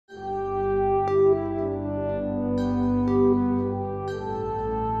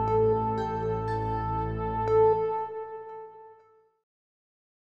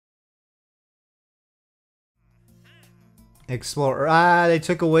Explorer. Ah, they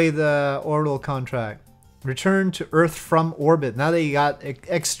took away the orbital contract. Return to Earth from orbit. Now they got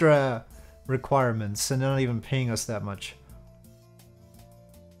extra requirements and they're not even paying us that much.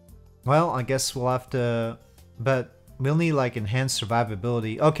 Well, I guess we'll have to... But we'll need like enhanced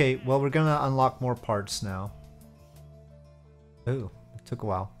survivability. Okay, well we're gonna unlock more parts now. Ooh, it took a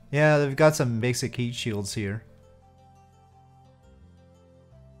while. Yeah, they've got some basic heat shields here.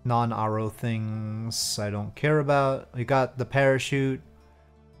 Non-RO things I don't care about. We got the parachute.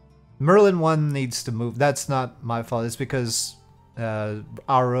 Merlin 1 needs to move. That's not my fault. It's because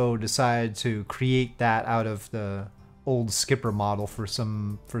RO decided to create that out of the old Skipper model for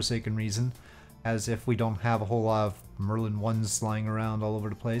some forsaken reason. As if we don't have a whole lot of Merlin 1s lying around all over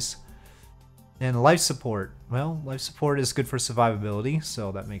the place. And life support. Well, life support is good for survivability,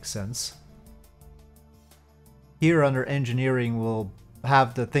 so that makes sense. Here under engineering, we'll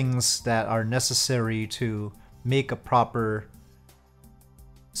have the things that are necessary to make a proper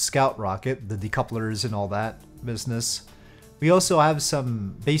scout rocket, the decouplers and all that business. We also have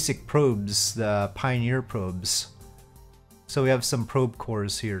some basic probes, the Pioneer probes. So we have some probe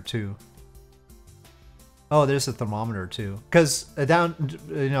cores here too. Oh, there's a thermometer too. Because down,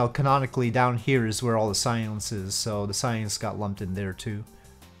 you know, canonically down here is where all the science is, so the science got lumped in there too.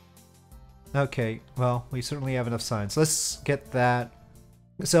 Okay, well, we certainly have enough science. Let's get that.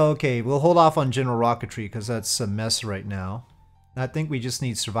 So, okay, we'll hold off on general rocketry because that's a mess right now. I think we just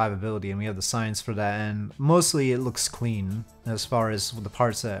need survivability and we have the science for that, and mostly it looks clean as far as the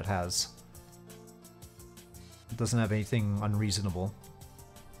parts that it has. It doesn't have anything unreasonable.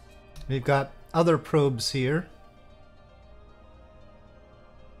 We've got other probes here.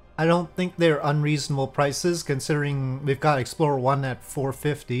 I don't think they're unreasonable prices considering we've got Explorer 1 at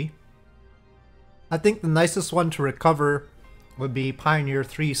 $450. I think the nicest one to recover would be Pioneer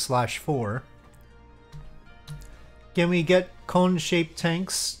 3/4. Can we get cone-shaped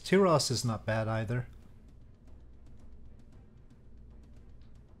tanks? Tyros is not bad either.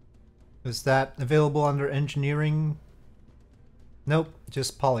 Is that available under engineering? Nope,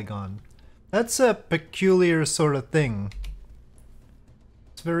 just Polygon. That's a peculiar sort of thing.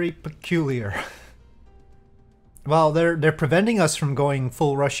 It's very peculiar. Well, they're preventing us from going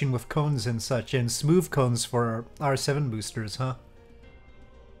full rushing with cones and such, and smooth cones for our R7 boosters, huh?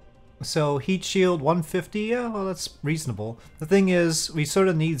 So heat shield 150, yeah, well that's reasonable. The thing is, we sort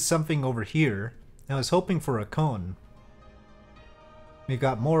of need something over here. I was hoping for a cone. We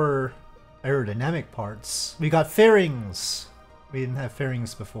got more aerodynamic parts. We got fairings. We didn't have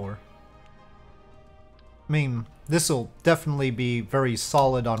fairings before. I mean, this will definitely be very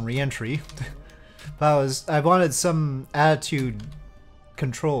solid on re-entry. But I wanted some attitude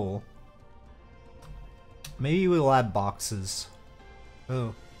control. Maybe we'll add boxes.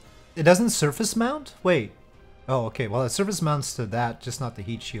 Oh. It doesn't surface mount? Wait. Oh, okay. Well, it surface mounts to that, just not the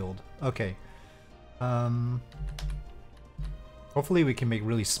heat shield. Okay. Hopefully we can make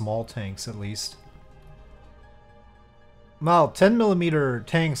really small tanks at least. Well, 10mm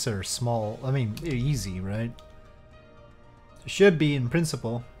tanks are small. I mean, they're easy, right? Should be in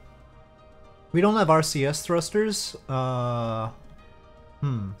principle. We don't have RCS thrusters. Yeah,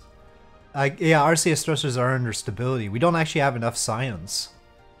 RCS thrusters are under stability. We don't actually have enough science.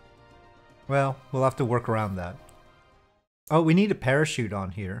 Well, we'll have to work around that. Oh, we need a parachute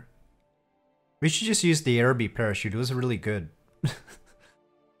on here. We should just use the RB parachute. It was really good.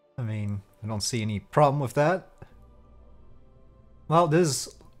 I mean, I don't see any problem with that. Well, this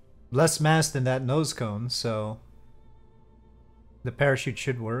is less mass than that nose cone, so the parachute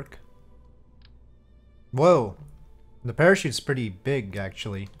should work. Whoa, the parachute's pretty big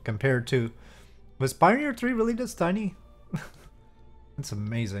actually compared to... Was Pioneer 3 really this tiny? That's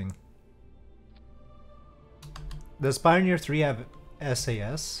amazing. Does Pioneer 3 have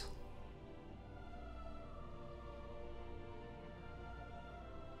SAS?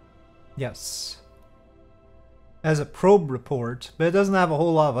 Yes. As a probe report, but it doesn't have a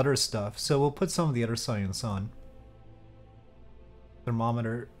whole lot of other stuff, so we'll put some of the other science on.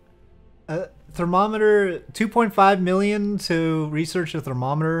 Thermometer. Thermometer, 2.5 million to research a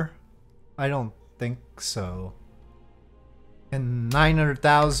thermometer? I don't think so. And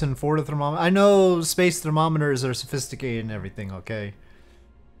 900,000 for the thermometer. I know space thermometers are sophisticated and everything, okay?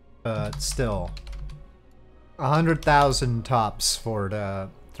 But still. 100,000 tops for the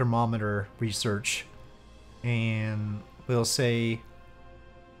thermometer research. And we'll say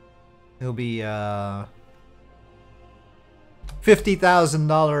it'll be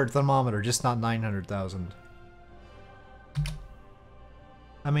 $50,000 thermometer, just not 900,000.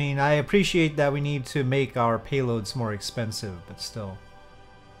 I mean, I appreciate that we need to make our payloads more expensive, but still.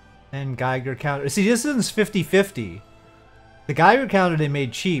 And Geiger counter. See, this is 50-50. The Geiger counter they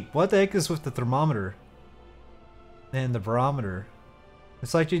made cheap. What the heck is with the thermometer? And the barometer?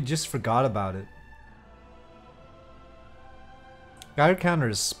 It's like you just forgot about it. Geiger counter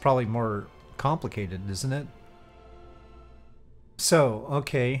is probably more complicated, isn't it? So,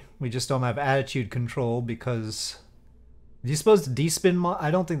 okay, we just don't have attitude control because... Do you suppose the D-spin I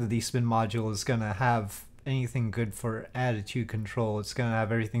don't think the D-spin module is gonna have anything good for attitude control. It's gonna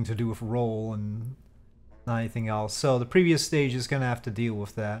have everything to do with roll and not anything else. So the previous stage is gonna have to deal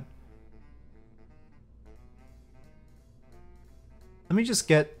with that. Let me just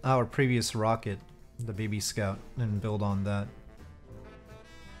get our previous rocket, the Baby Scout, and build on that.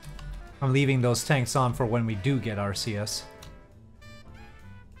 I'm leaving those tanks on for when we do get RCS.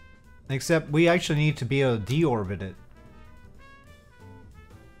 Except we actually need to be able to deorbit it.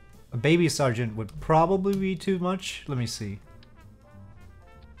 A Baby Sergeant would probably be too much. Let me see.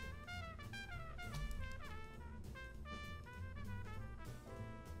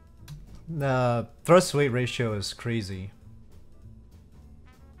 The thrust weight ratio is crazy.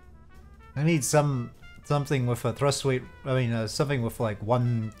 I need something with a thrust weight. I mean, something with like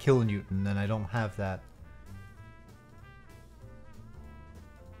 1 kilonewton, and I don't have that.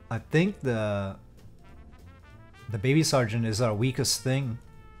 I think the Baby Sergeant is our weakest thing.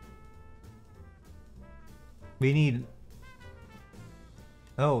 We need...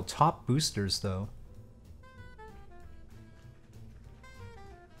 Oh, top boosters though.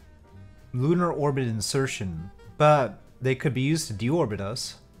 Lunar orbit insertion. But they could be used to deorbit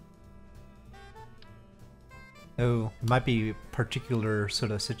us. Oh, it might be a particular sort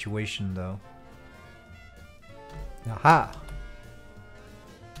of situation though. Aha!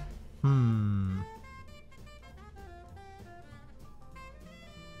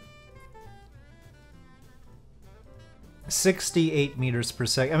 68 meters per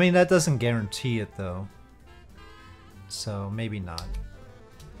second. I mean, that doesn't guarantee it though. So maybe not.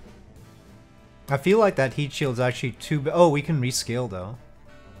 I feel like that heat shield's actually too oh, we can rescale though.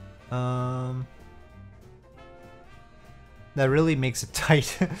 That really makes it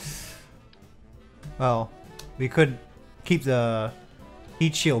tight. Well, we could keep the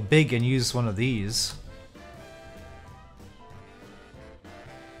heat shield big and use one of these.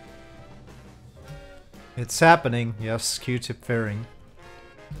 It's happening. Yes, Q-tip fairing.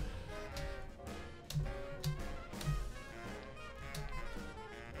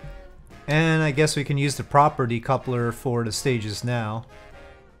 And I guess we can use the proper decoupler for the stages now.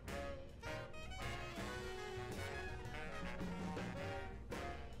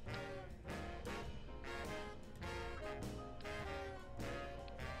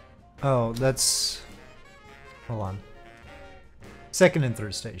 Oh, that's... Hold on. Second and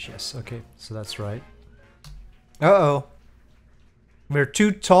third stage, yes. Okay, so that's right. Uh-oh. We're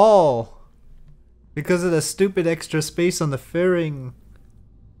too tall! Because of the stupid extra space on the fairing.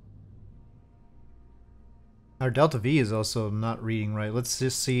 Our delta V is also not reading right. Let's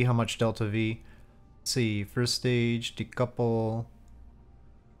just see how much delta V. Let's see, first stage, decouple.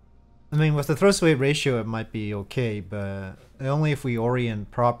 I mean, with the thrust weight ratio it might be okay, but only if we orient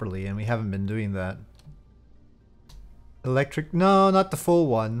properly, and we haven't been doing that. Electric, no, not the full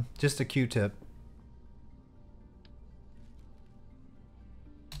one, just a Q-tip.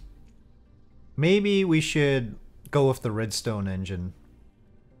 Maybe we should go with the Redstone engine.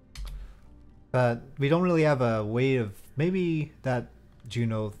 But we don't really have a way of... Maybe that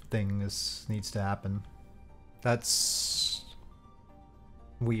Juno thing needs to happen. That's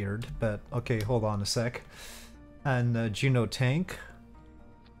weird, but okay, hold on a sec. And Juno tank.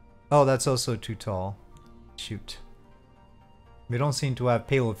 Oh, that's also too tall. Shoot. We don't seem to have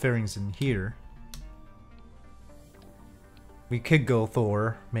payload fairings in here. We could go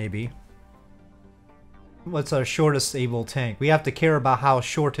Thor, maybe. What's our shortest able tank? We have to care about how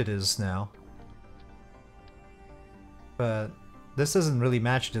short it is now. But this doesn't really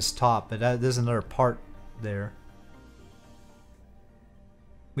match this top, but there's another part there.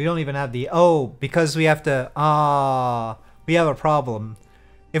 We don't even have the... Oh, because we have to... we have a problem.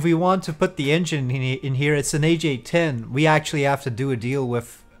 If we want to put the engine in here, it's an AJ-10. We actually have to do a deal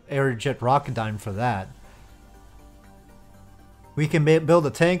with Aerojet Rocketdyne for that. We can build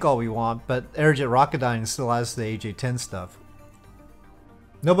a tank all we want, but Aerojet Rocketdyne still has the AJ-10 stuff.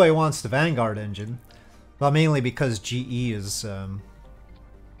 Nobody wants the Vanguard engine. Well, mainly because GE is...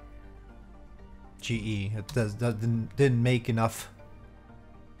 GE. It didn't make enough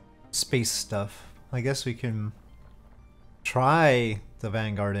space stuff. I guess we can try the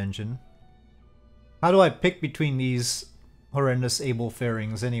Vanguard engine. How do I pick between these horrendous able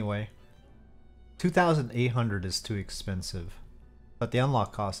fairings anyway? 2,800 is too expensive. But the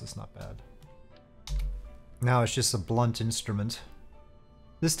unlock cost is not bad. Now it's just a blunt instrument.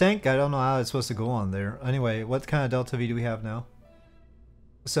 This tank, I don't know how it's supposed to go on there. Anyway, what kind of Delta V do we have now?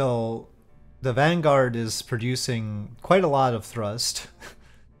 So, the Vanguard is producing quite a lot of thrust.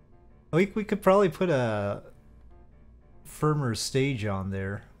 we could probably put a firmer stage on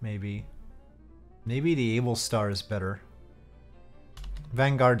there, maybe. Maybe the Able Star is better.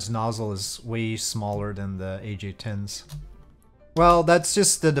 Vanguard's nozzle is way smaller than the AJ-10's. Well, that's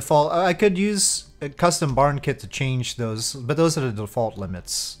just the default. I could use a custom barn kit to change those, but those are the default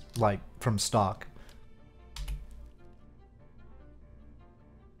limits, like from stock.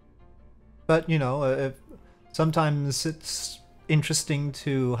 But, you know, sometimes it's interesting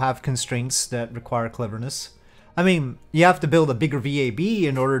to have constraints that require cleverness. I mean, you have to build a bigger VAB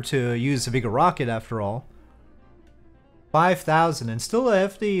in order to use a bigger rocket after all. 5,000 and still a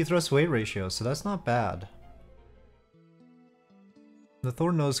hefty thrust weight ratio, so that's not bad. The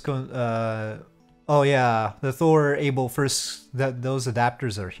Thor nose oh yeah, the Thor Able first, those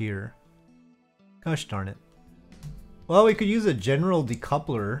adapters are here. Gosh darn it. Well, we could use a general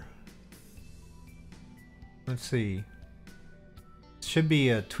decoupler. Let's see. It should be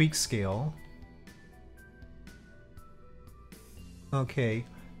a tweak scale. Okay.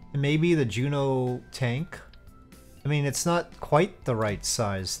 And maybe the Juno tank. I mean, it's not quite the right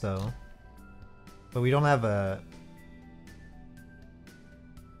size though. But we don't have a...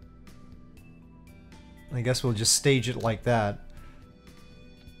 I guess we'll just stage it like that.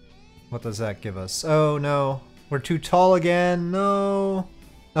 What does that give us? Oh no, we're too tall again, no!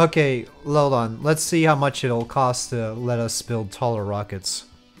 Okay, hold on, let's see how much it'll cost to let us build taller rockets.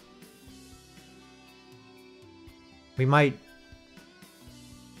 We might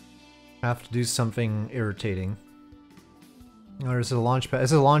have to do something irritating. Or is it a launch pad?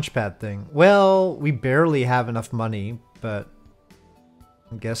 It's a launch pad thing. Well, we barely have enough money, but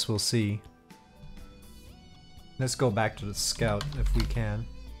I guess we'll see. Let's go back to the scout if we can.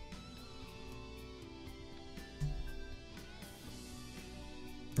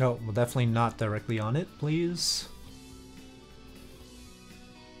 No, well, definitely not directly on it, please.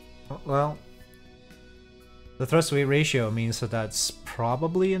 Well, the thrust weight ratio means that that's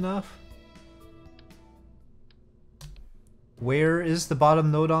probably enough. Where is the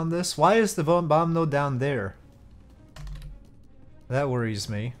bottom node on this? Why is the bottom node down there? That worries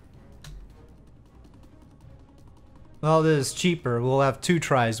me. Well, this is cheaper. We'll have 2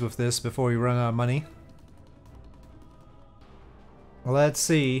 tries with this before we run out of money. Let's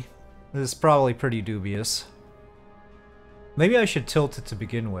see. This is probably pretty dubious. Maybe I should tilt it to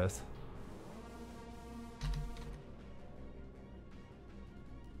begin with.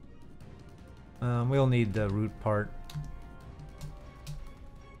 We'll need the root part.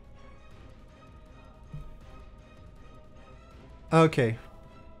 Okay,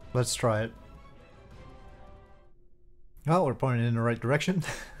 let's try it. Oh, we're pointing in the right direction.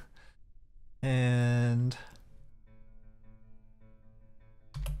 And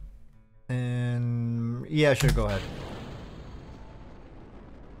yeah, sure, go ahead.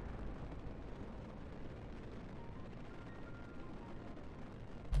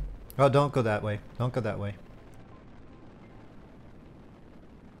 Oh, don't go that way. Don't go that way.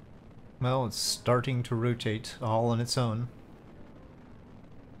 Well, it's starting to rotate all on its own.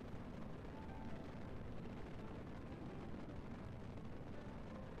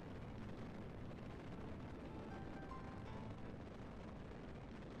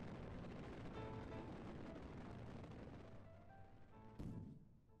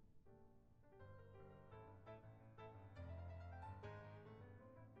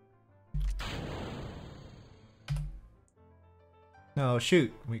 Oh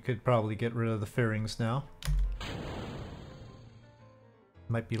shoot, we could probably get rid of the fairings now.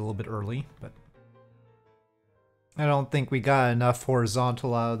 Might be a little bit early, but I don't think we got enough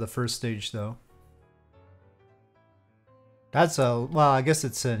horizontal out of the first stage though. That's a, well, I guess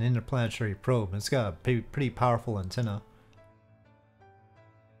it's an interplanetary probe. It's got a pretty powerful antenna.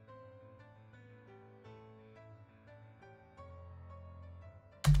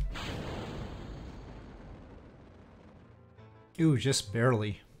 Ooh, just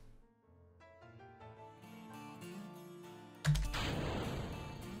barely.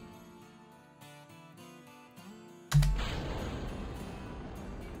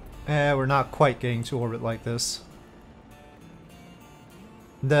 We're not quite getting to orbit like this.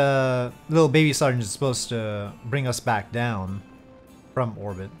 The little baby sergeant is supposed to bring us back down from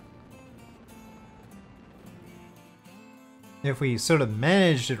orbit. If we sort of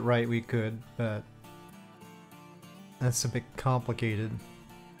managed it right, we could, but that's a bit complicated.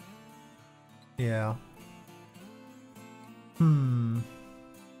 Yeah.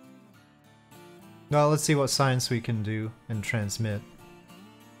 Well, let's see what science we can do and transmit.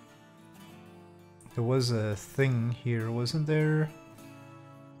 There was a thing here, wasn't there?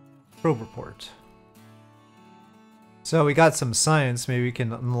 Probe report. So we got some science, maybe we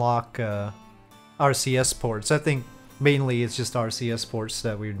can unlock RCS ports. I think mainly it's just RCS ports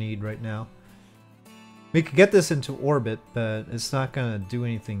that we need right now. We could get this into orbit, but it's not gonna do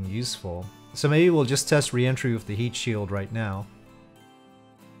anything useful. So maybe we'll just test re-entry with the heat shield right now.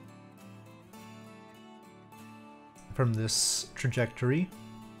 From this trajectory.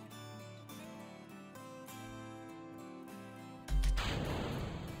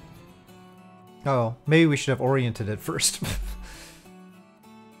 Oh, maybe we should have oriented it first.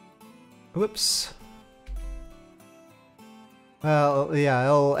 Whoops. Well, yeah,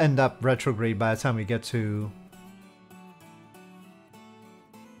 it'll end up retrograde by the time we get to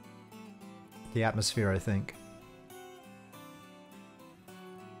the atmosphere, I think.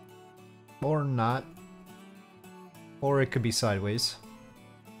 Or not. Or it could be sideways.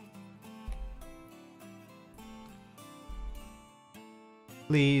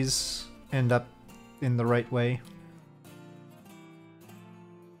 Please end up in the right way.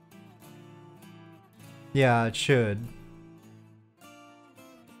 Yeah, it should.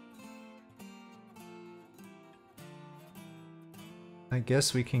 I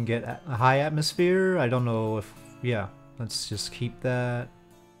guess we can get a high atmosphere. I don't know if... yeah, let's just keep that.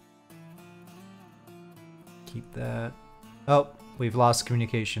 Keep that. Oh, we've lost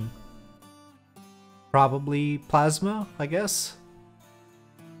communication. Probably plasma, I guess?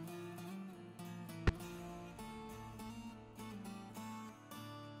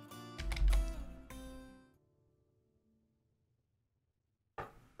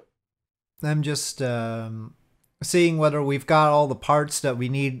 I'm just seeing whether we've got all the parts that we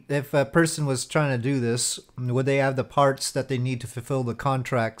need. If a person was trying to do this, would they have the parts that they need to fulfill the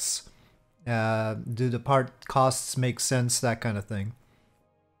contracts? Do the part costs make sense? That kind of thing.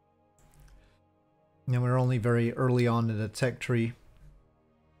 And we're only very early on in the tech tree.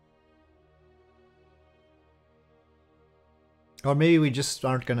 Or maybe we just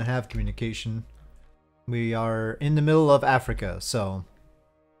aren't going to have communication. We are in the middle of Africa, so...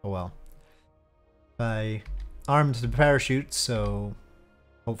 oh well. I armed the parachute, so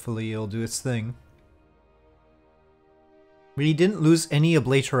hopefully it'll do its thing. We didn't lose any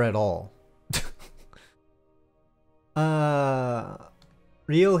ablator at all.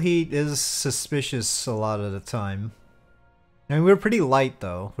 Real heat is suspicious a lot of the time. I mean, we're pretty light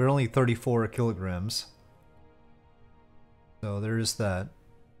though. We're only 34 kilograms. So there is that.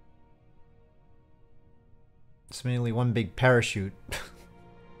 It's mainly one big parachute.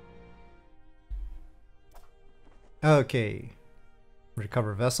 Okay.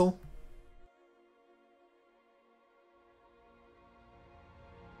 Recover vessel.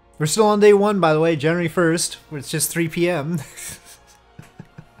 We're still on day 1, by the way, January 1st. It's just 3 p.m.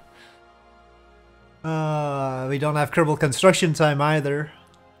 We don't have Kerbal construction time either.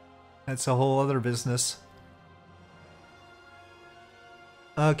 That's a whole other business.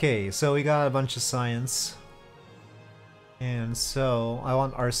 Okay, so we got a bunch of science. And so, I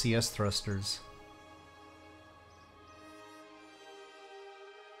want RCS thrusters.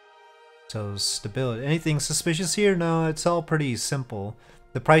 So, stability. Anything suspicious here? No, it's all pretty simple.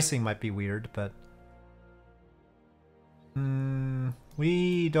 The pricing might be weird, but...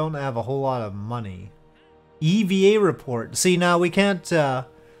 we don't have a whole lot of money. EVA report. See, now we can't...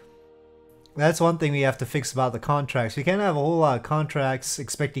 that's one thing we have to fix about the contracts. We can't have a whole lot of contracts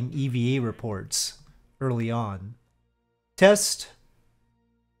expecting EVA reports early on. Test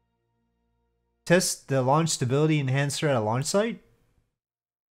the launch stability enhancer at a launch site?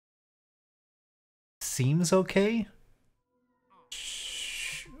 Seems okay.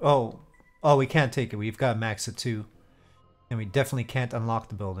 Oh, we can't take it. We've got max at 2. And we definitely can't unlock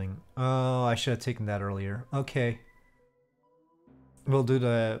the building. Oh, I should have taken that earlier. Okay. We'll do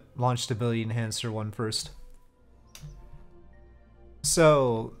the launch stability enhancer one first.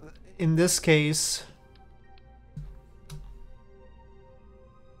 So, in this case,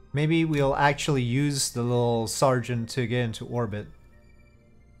 maybe we'll actually use the little sergeant to get into orbit.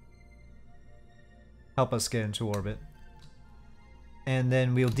 Help us get into orbit. And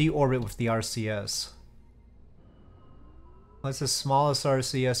then we'll deorbit with the RCS. What's the smallest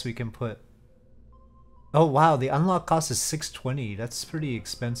RCS we can put? Oh wow, the unlock cost is 620. That's pretty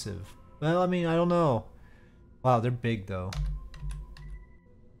expensive. Well, I mean, I don't know. Wow, they're big though.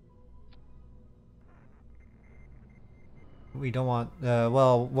 We don't want...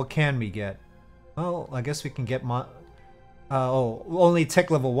 well, what can we get? Well, I guess we can get only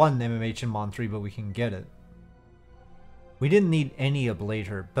tech level 1 MMH in Mon 3, but we can get it. We didn't need any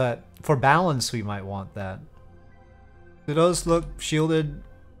ablator, but for balance we might want that. Do those look shielded?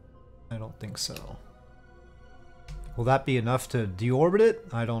 I don't think so. Will that be enough to deorbit it?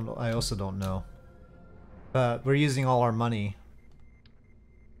 I also don't know. But we're using all our money.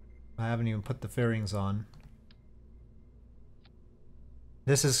 I haven't even put the fairings on.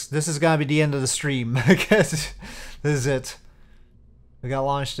 This is gonna be the end of the stream. I guess this is it. We gotta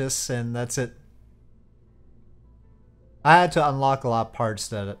launch this and that's it. I had to unlock a lot of parts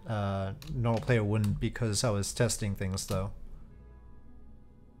that normal player wouldn't because I was testing things though.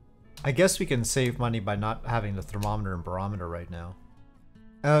 I guess we can save money by not having the thermometer and barometer right now.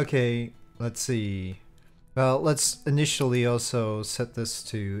 Okay, let's see. Well, let's initially also set this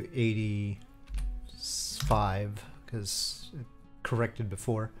to 85 because it corrected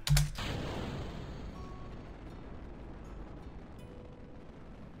before.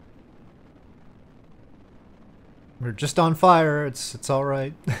 We're just on fire. It's all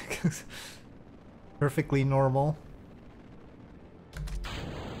right. Perfectly normal.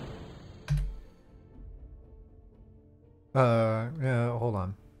 Yeah, hold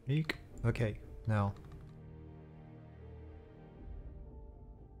on. Eek. Okay, now.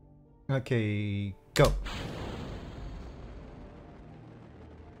 Okay, go.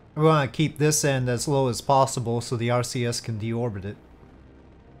 We want to keep this end as low as possible so the RCS can deorbit it.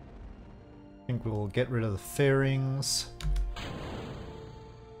 I think we'll get rid of the fairings.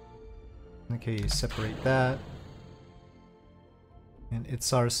 Okay, separate that. And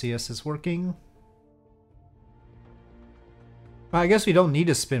its RCS is working. I guess we don't need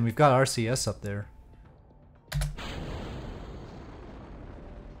to spin, we've got RCS up there.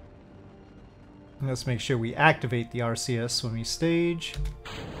 Let's make sure we activate the RCS when we stage.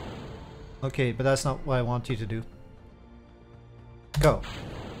 Okay, but that's not what I want you to do. Go.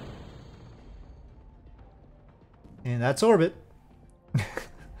 And that's orbit.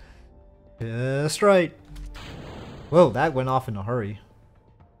 Just right. Whoa, that went off in a hurry.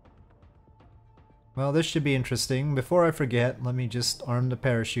 Well, this should be interesting. Before I forget, let me just arm the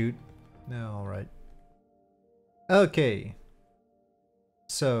parachute. No, alright. Okay.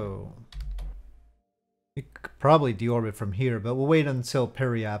 So... we could probably deorbit from here, but we'll wait until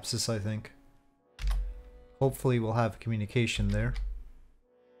periapsis, I think. Hopefully we'll have communication there.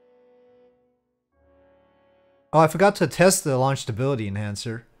 Oh, I forgot to test the launch stability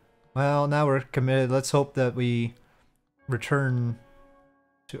enhancer. Well, now we're committed. Let's hope that we return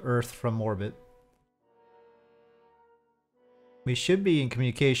to Earth from orbit. We should be in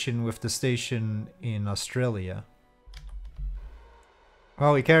communication with the station in Australia.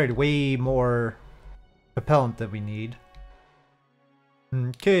 Oh, we carried way more propellant that we need.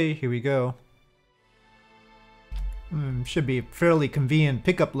 Okay, here we go. Should be a fairly convenient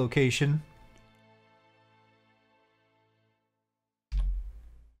pickup location.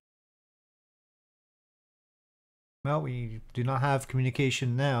 Well, we do not have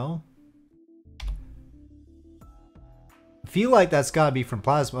communication now. I feel like that's gotta be from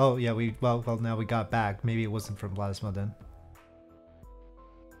plasma. Oh yeah, well now we got back. Maybe it wasn't from plasma then.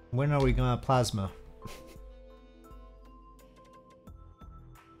 When are we gonna have plasma?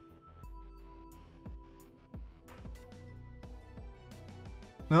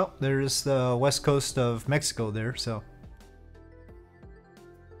 Well, there's the west coast of Mexico there, so.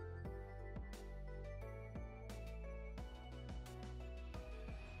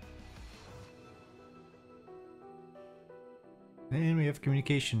 And we have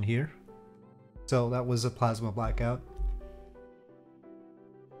communication here. So that was a plasma blackout.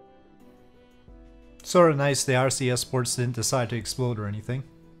 Sort of nice the RCS ports didn't decide to explode or anything.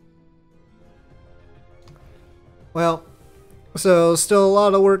 Well, so still a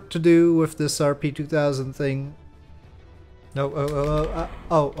lot of work to do with this RP-2000 thing. No,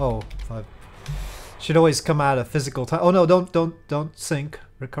 I should always come out of physical time. Oh no, don't sink.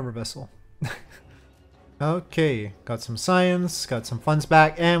 Recover vessel. Okay, got some science, got some funds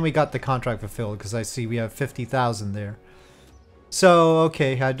back, and we got the contract fulfilled because I see we have 50,000 there. So,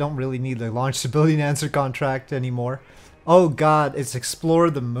 okay, I don't really need the launch stability enhancer contract anymore. Oh god, it's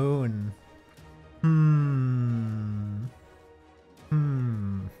explore the moon.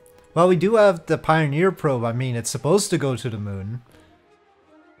 Well, we do have the Pioneer probe. I mean, it's supposed to go to the moon.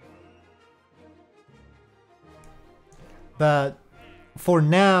 But for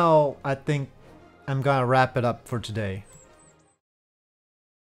now, I think I'm gonna wrap it up for today.